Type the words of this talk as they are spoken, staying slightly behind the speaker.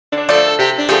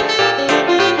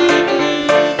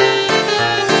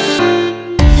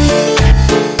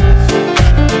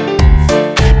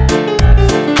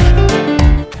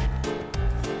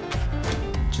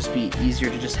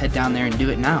do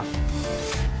it now.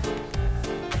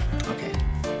 Okay,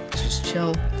 let's just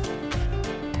chill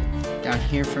down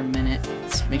here for a minute.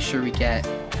 Let's make sure we get...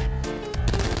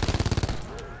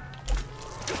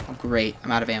 Oh, great.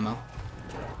 I'm out of ammo.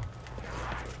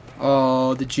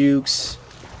 Oh, the jukes.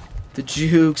 The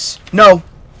jukes. No!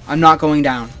 I'm not going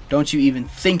down. Don't you even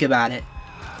think about it.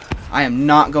 I am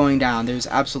not going down. There's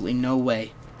absolutely no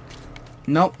way.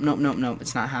 Nope, nope, nope, nope.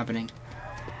 It's not happening.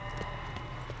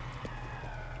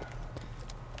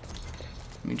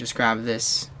 Let me just grab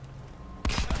this.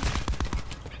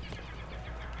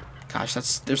 Gosh,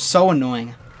 they're so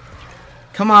annoying.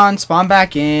 Come on, spawn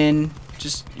back in.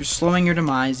 Just, you're slowing your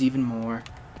demise even more.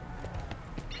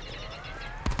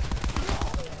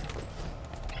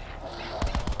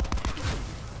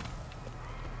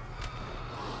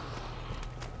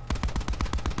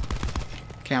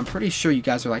 Okay, I'm pretty sure you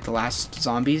guys are like the last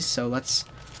zombies, so let's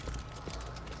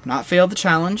not fail the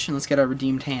challenge and let's get our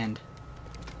redeemed hand.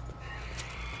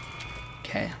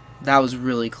 Okay, that was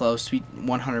really close. We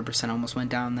 100% almost went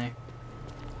down there.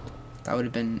 That would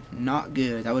have been not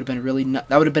good. That would have been really that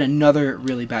would have been another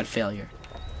really bad failure.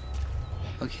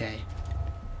 Okay.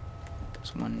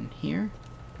 There's one here.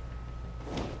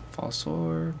 False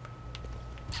orb.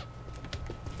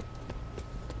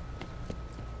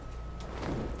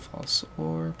 False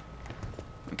orb.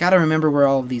 I gotta remember where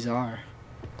all of these are.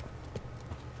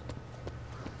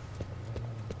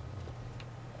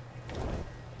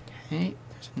 Okay,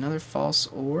 there's another false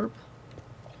orb.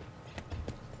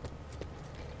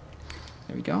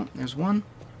 There we go. There's one.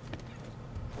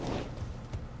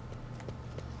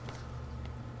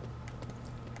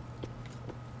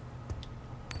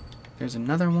 There's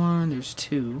another one. There's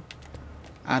two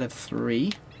out of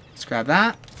 3. Let's grab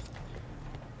that.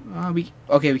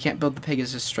 Okay, we can't build the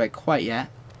Pegasus Strike quite yet.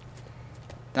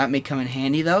 That may come in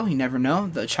handy, though. You never know.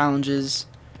 The challenges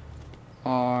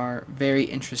are very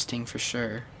interesting for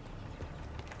sure.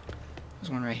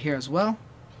 There's one right here as well.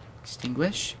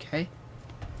 Extinguish. Okay.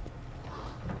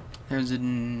 There's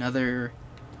another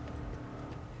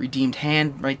redeemed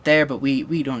hand right there, but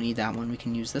we don't need that one. We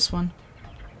can use this one.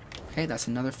 Okay, that's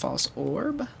another false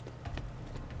orb.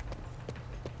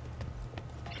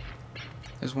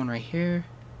 There's one right here.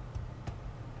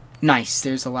 Nice,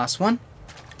 there's the last one.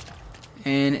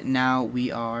 And now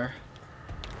we are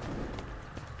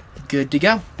good to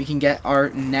go. We can get our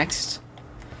next...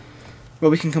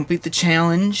 Well, we can complete the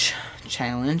challenge.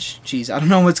 Jeez, I don't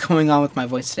know what's going on with my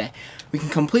voice today. We can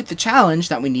complete the challenge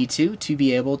that we need to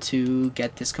be able to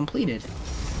get this completed.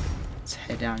 Let's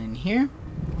head down in here.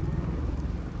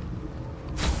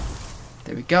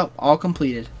 There we go, all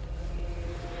completed.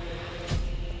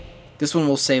 This one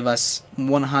will save us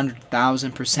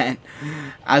 100,000%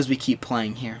 as we keep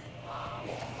playing here.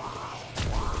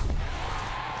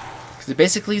 Because it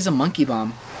basically is a monkey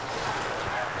bomb.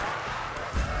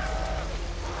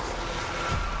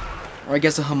 Or I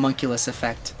guess a homunculus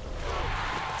effect.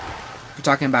 We're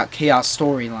talking about chaos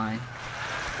storyline.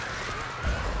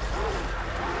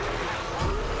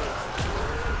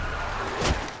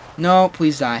 No,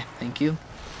 please die. Thank you.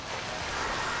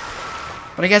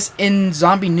 But I guess in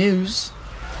zombie news,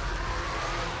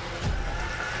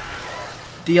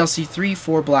 DLC 3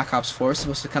 for Black Ops 4 is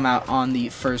supposed to come out on the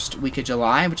first week of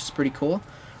July, which is pretty cool.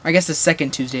 Or I guess the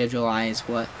second Tuesday of July is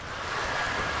what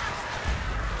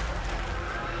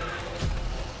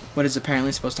is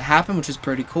apparently supposed to happen, which is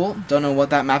pretty cool. Don't know what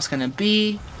that map's going to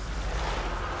be.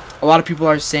 A lot of people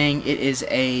are saying it is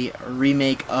a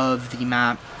remake of the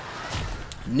map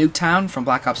Nuketown from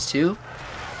Black Ops 2,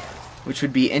 which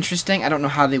would be interesting. I don't know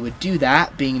how they would do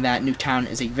that, being that Nuketown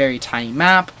is a very tiny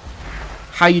map.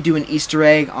 How you do an Easter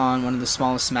egg on one of the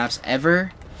smallest maps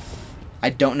ever,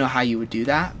 I don't know how you would do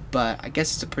that, but I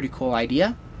guess it's a pretty cool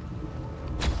idea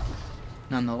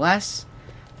nonetheless.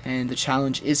 And the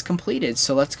challenge is completed,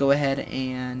 so let's go ahead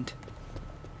and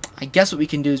I guess what we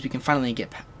can do is we can finally get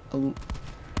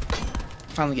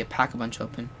Pack-a-Punch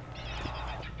open.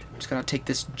 Just gotta take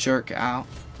this jerk out.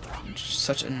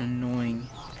 Such an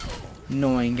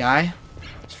annoying guy.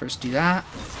 Let's first do that.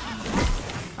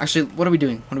 Actually, what are we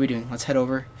doing? Let's head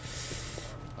over.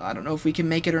 I don't know if we can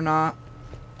make it or not.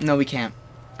 No, we can't.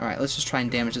 Alright, let's just try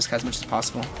and damage this guy as much as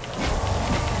possible.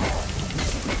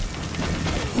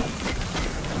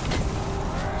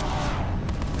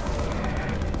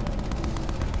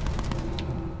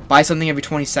 Buy something every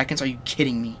 20 seconds? Are you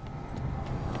kidding me?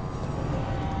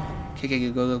 Okay,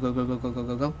 go.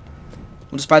 We'll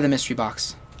just buy the mystery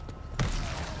box.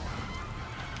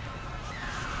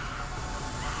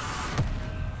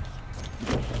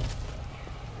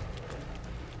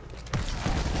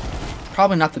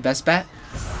 Probably not the best bet.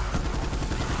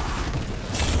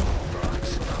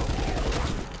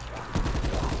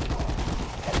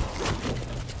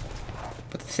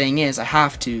 Thing is, I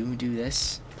have to do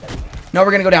this. No,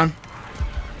 we're gonna go down.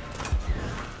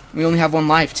 We only have 1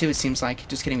 life, too, it seems like.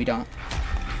 Just kidding, we don't.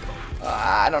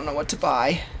 I don't know what to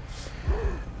buy.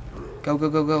 Go, go,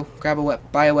 go, go. Grab a weapon.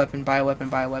 Buy a weapon, buy a weapon,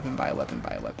 buy a weapon, buy a weapon,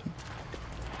 buy a weapon.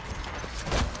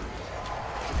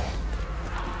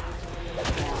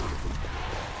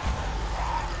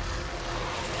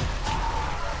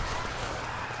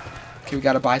 Okay, we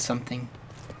gotta buy something.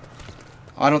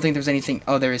 Oh, I don't think there's anything.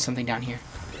 Oh, there is something down here.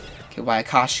 Okay, buy a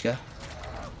Koshka.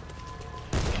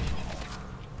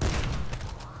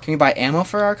 Can we buy ammo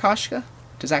for our Koshka?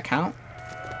 Does that count?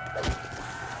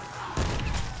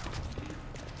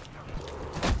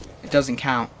 It doesn't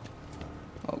count.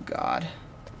 Oh, God.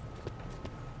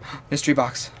 Mystery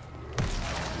box.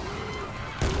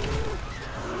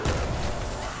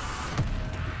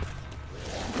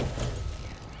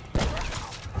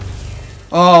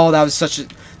 Oh, that was such a...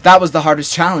 That was the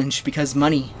hardest challenge because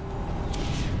money.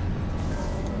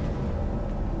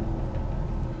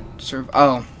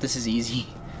 Oh, this is easy.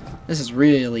 This is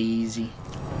really easy.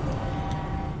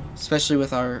 Especially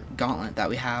with our gauntlet that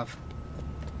we have.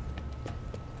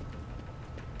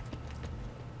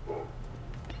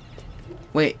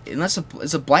 Wait, unless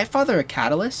is a Blightfather a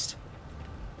catalyst?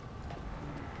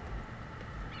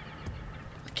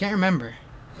 I can't remember.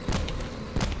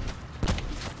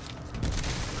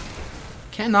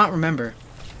 Cannot remember.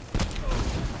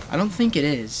 I don't think it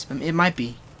is. I mean, it might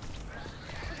be.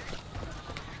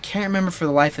 I can't remember for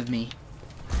the life of me.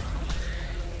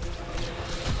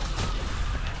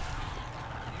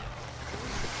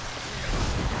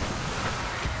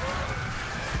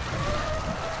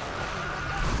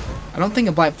 I don't think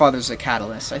a Blightfather's a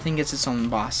catalyst. I think it's its own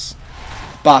boss.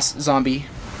 Boss zombie.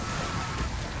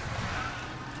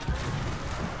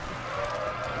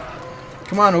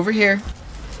 Come on, over here.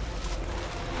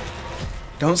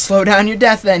 Don't slow down your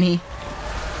death, Benny.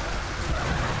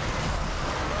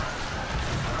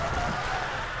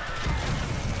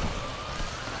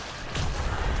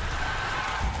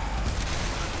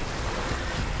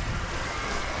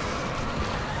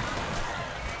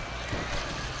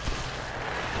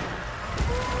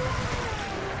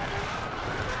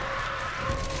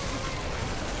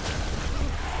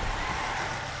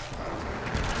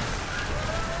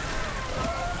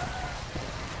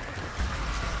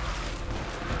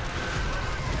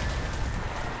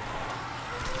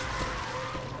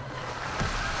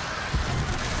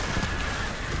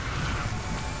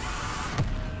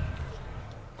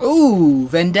 Ooh,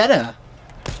 Vendetta.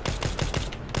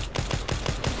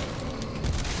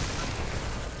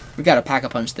 We gotta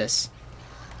pack-a-punch this.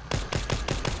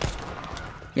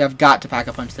 We have got to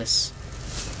pack-a-punch this.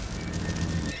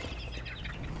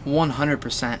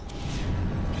 100%.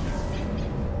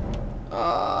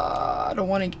 I don't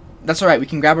want to... That's alright, we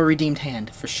can grab a redeemed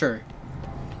hand, for sure.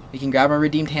 We can grab our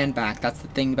redeemed hand back. That's the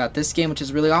thing about this game, which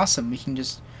is really awesome. We can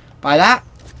just buy that,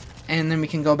 and then we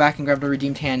can go back and grab the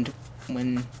redeemed hand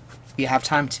when we have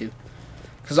time to.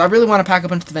 Because I really want to pack a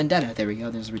bunch of the Vendetta. There we go.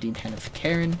 There's a redeemed hand of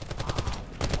Karen.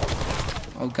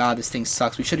 Oh god, this thing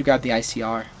sucks. We should have grabbed the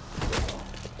ICR.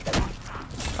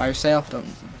 Fire sale? Don't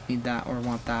need that or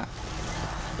want that.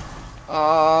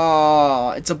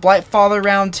 Oh, it's a Blightfather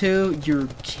round 2? You're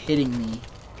kidding me.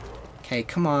 Okay,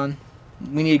 come on.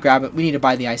 We need to grab it. We need to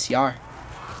buy the ICR.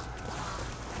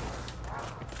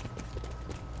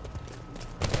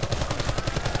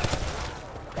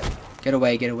 Get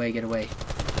away, get away, get away.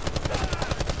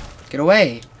 Get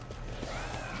away!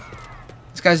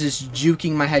 This guy's just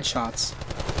juking my headshots.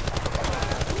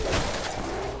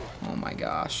 Oh my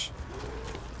gosh.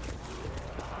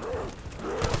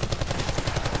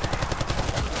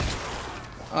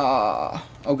 Oh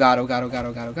god, oh god, oh god,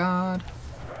 oh god, oh god.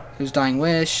 Who's Dying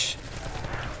Wish?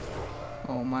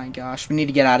 Oh my gosh. We need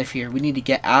to get out of here. We need to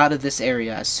get out of this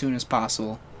area as soon as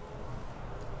possible.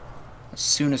 As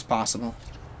soon as possible.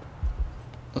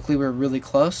 Luckily, we're really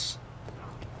close.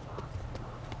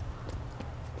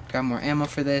 Got more ammo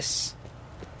for this.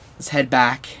 Let's head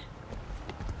back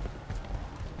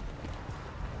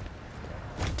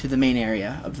to the main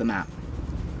area of the map.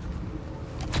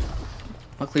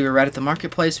 Luckily, we're right at the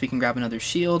marketplace. We can grab another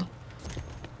shield.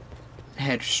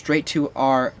 Head straight to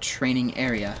our training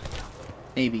area.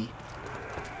 Maybe.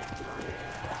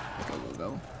 Go, go,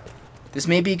 go. This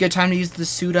may be a good time to use the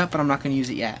suit up, but I'm not going to use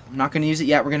it yet. I'm not going to use it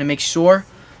yet. We're going to make sure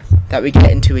that we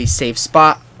get into a safe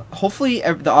spot. Hopefully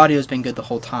the audio has been good the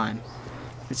whole time.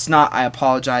 If it's not, I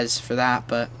apologize for that,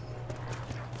 but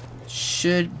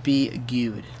should be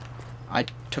good. I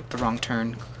took the wrong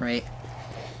turn. Great.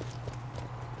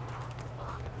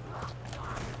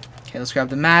 Okay, let's grab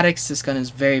the Maddox. This gun is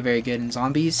very, very good in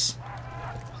zombies.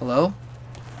 Hello?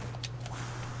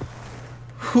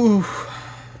 Whew.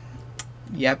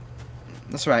 Yep.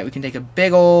 That's right. We can take a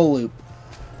big ol' loop.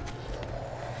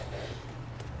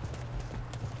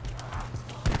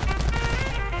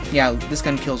 Yeah, this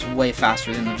gun kills way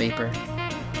faster than the Vapor.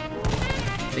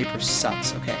 Vapor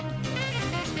sucks. Okay.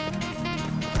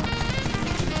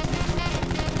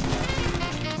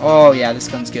 Oh yeah, this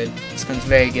gun's good. This gun's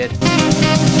very good.